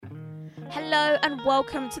Hello and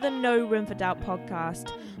welcome to the No Room for Doubt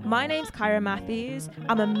podcast. My name's Kyra Matthews.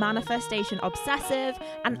 I'm a manifestation obsessive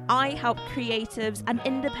and I help creatives and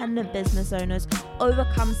independent business owners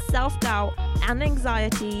overcome self-doubt and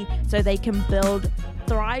anxiety so they can build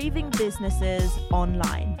thriving businesses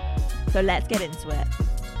online. So let's get into it.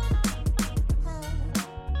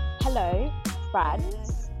 Hello,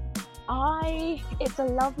 friends. It's a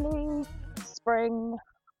lovely spring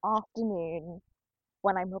afternoon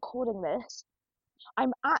when I'm recording this.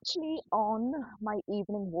 I'm actually on my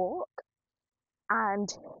evening walk, and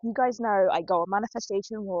you guys know I go on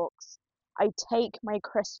manifestation walks. I take my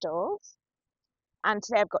crystals, and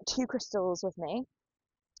today I've got 2 crystals with me.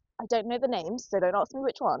 I don't know the names, so don't ask me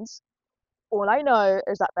which ones. All I know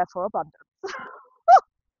is that they're for abundance.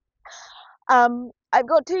 I've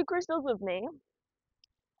got 2 crystals with me,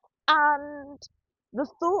 and the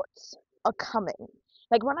thoughts are coming.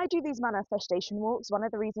 Like when I do these manifestation walks, one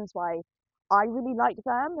of the reasons why I really like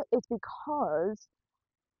them is because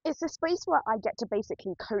it's a space where I get to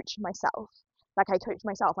basically coach myself. Like I coach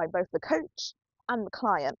myself, I'm both the coach and the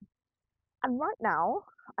client. And right now,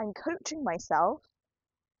 I'm coaching myself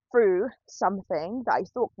through something that I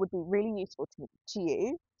thought would be really useful to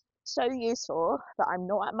you. So useful that I'm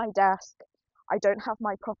not at my desk. I don't have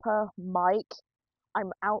my proper mic.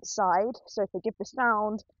 I'm outside, so forgive the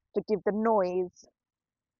sound, forgive the noise.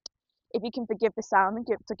 If you can forgive the sound and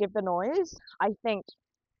forgive the noise, I think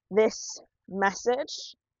this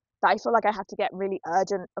message that I feel like I have to get really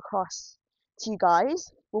urgent across to you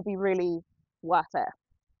guys will be really worth it.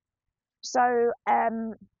 So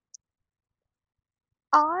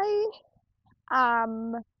I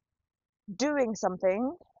am doing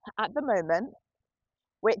something at the moment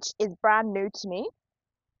which is brand new to me.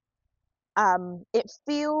 It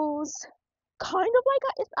feels kind of like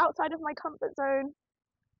it's outside of my comfort zone,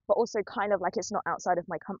 but also kind of like it's not outside of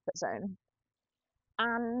my comfort zone.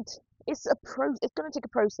 And it's going to take a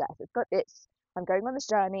process. I'm going on this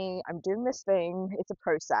journey, I'm doing this thing, it's a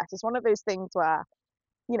process. It's one of those things where,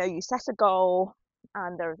 you set a goal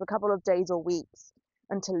and there's a couple of days or weeks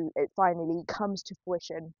until it finally comes to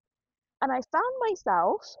fruition. And I found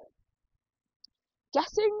myself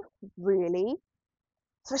getting really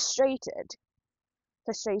frustrated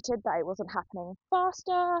that it wasn't happening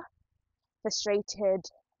faster, frustrated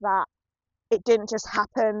that it didn't just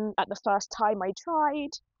happen at the first time I tried,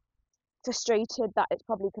 frustrated that it's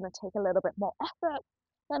probably going to take a little bit more effort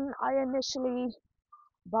than I initially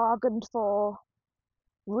bargained for.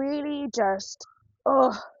 Really just,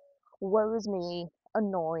 woe is me,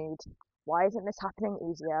 annoyed. Why isn't this happening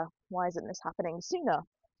easier? Why isn't this happening sooner?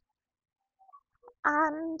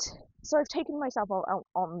 And so I've taken myself out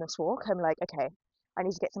on this walk. I'm like, okay, I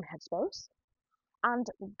need to get some headspace. And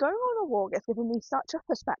going on a walk has given me such a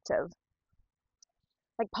perspective.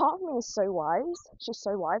 Like part of me is so wise. She's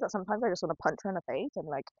so wise that sometimes I just want to punch her in the face. I'm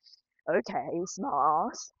like, okay,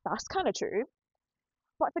 smart ass. That's kind of true.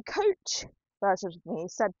 But the coach version of me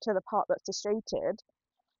said to the part that's frustrated,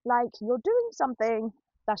 like, you're doing something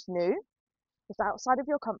that's new, it's outside of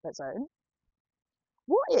your comfort zone.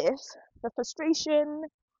 What if the frustration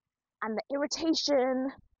and the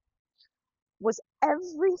irritation was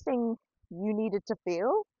everything you needed to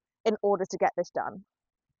feel in order to get this done?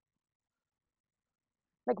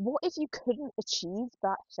 Like, what if you couldn't achieve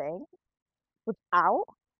that thing without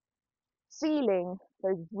feeling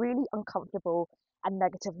those really uncomfortable and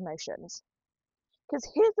negative emotions? Because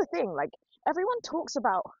here's the thing, like, everyone talks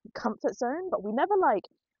about comfort zone, but we never like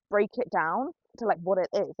break it down to like what it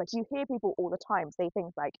is. Like you hear people all the time say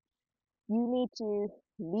things like, you need to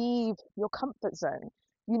leave your comfort zone.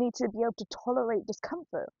 You need to be able to tolerate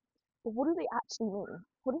discomfort. But what do they actually mean?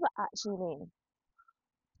 What does that actually mean?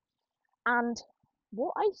 And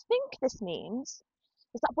what I think this means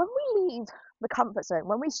is that when we leave the comfort zone,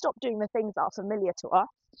 when we stop doing the things that are familiar to us,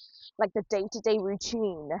 like the day-to-day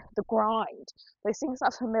routine, the grind, those things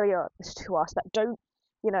that are familiar to us that don't,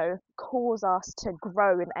 cause us to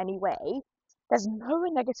grow in any way, there's no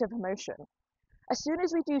negative emotion. As soon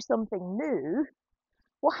as we do something new,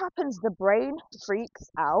 what happens? The brain freaks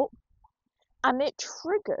out and it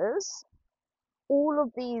triggers all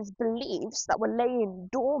of these beliefs that were laying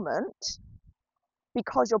dormant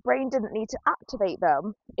because your brain didn't need to activate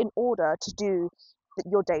them in order to do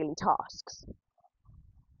your daily tasks.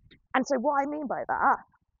 And so what I mean by that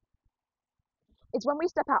is when you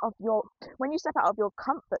step out of your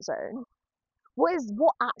comfort zone,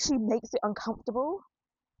 what actually makes it uncomfortable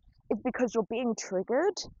is because you're being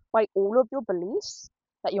triggered by all of your beliefs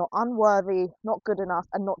that you're unworthy, not good enough,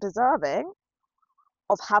 and not deserving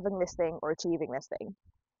of having this thing or achieving this thing.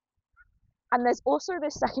 And there's also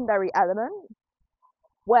this secondary element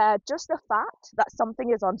where just the fact that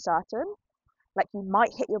something is uncertain, like you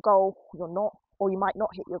might hit your goal, you're not, or you might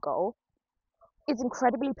not hit your goal, is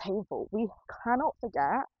incredibly painful. We cannot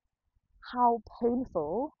forget how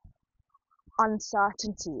painful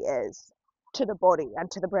uncertainty is to the body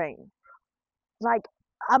and to the brain. Like,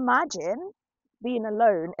 imagine being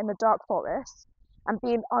alone in the dark forest and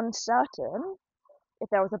being uncertain if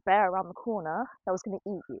there was a bear around the corner that was going to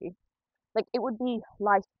eat you. Like, it would be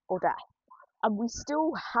life or death. And we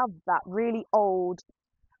still have that really old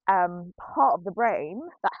part of the brain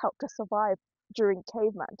that helped us survive during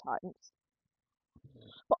caveman times.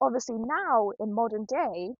 But obviously now in modern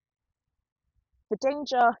day, the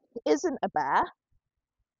danger isn't a bear.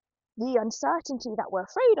 The uncertainty that we're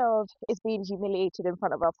afraid of is being humiliated in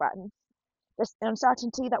front of our friends. The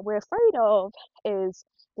uncertainty that we're afraid of is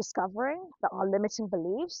discovering that our limiting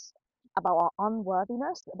beliefs about our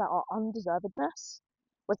unworthiness, about our undeservedness,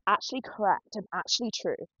 was actually correct and actually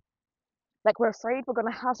true. Like, we're afraid we're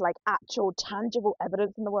going to have like actual tangible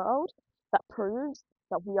evidence in the world that proves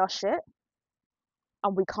that we are shit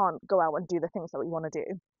and we can't go out and do the things that we want to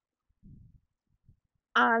do.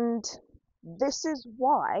 And this is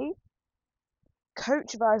why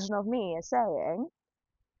coach version of me is saying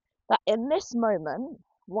that in this moment,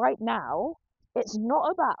 right now, it's not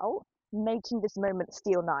about making this moment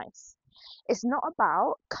feel nice. It's not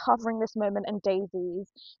about covering this moment in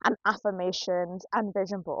daisies and affirmations and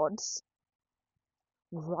vision boards.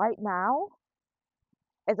 Right now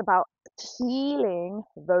is about feeling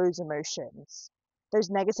those emotions, those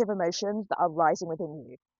negative emotions that are rising within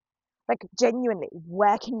you. Like, genuinely,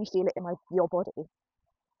 where can you feel it in your body?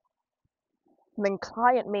 And then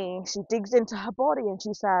client me, she digs into her body and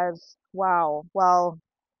she says, wow, well,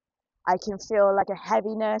 I can feel like a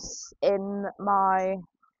heaviness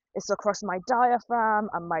it's across my diaphragm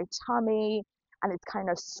and my tummy, and it's kind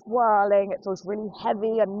of swirling. It feels really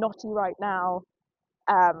heavy and knotty right now.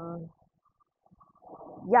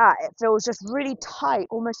 Yeah, it feels just really tight,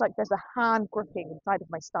 almost like there's a hand gripping inside of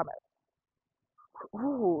my stomach.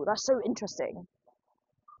 Ooh, that's so interesting.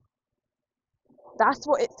 That's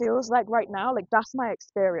what it feels like right now. Like, that's my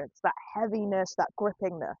experience, that heaviness, that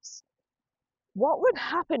grippingness. What would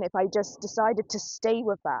happen if I just decided to stay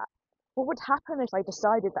with that? What would happen if I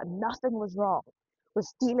decided that nothing was wrong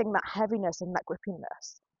with feeling that heaviness and that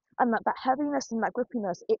grippiness? And that heaviness and that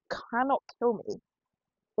grippiness, it cannot kill me.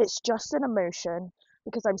 It's just an emotion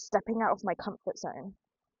because I'm stepping out of my comfort zone.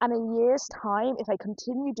 And in years' time, if I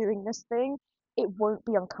continue doing this thing, it won't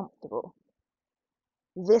be uncomfortable.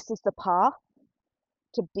 This is the path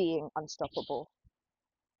to being unstoppable.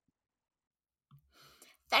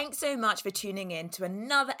 Thanks so much for tuning in to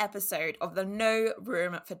another episode of the No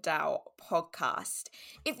Room for Doubt podcast.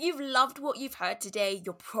 If you've loved what you've heard today,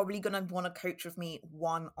 you're probably going to want to coach with me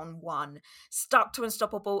one-on-one. Stuck to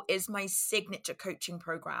Unstoppable is my signature coaching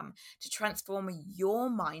program to transform your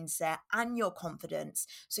mindset and your confidence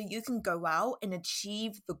so you can go out and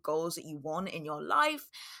achieve the goals that you want in your life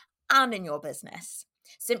and in your business.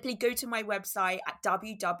 Simply go to my website at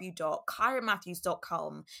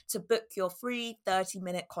www.kyramatthews.com to book your free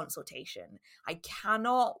 30-minute consultation. I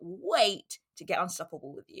cannot wait to get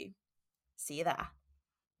unstoppable with you. See you there.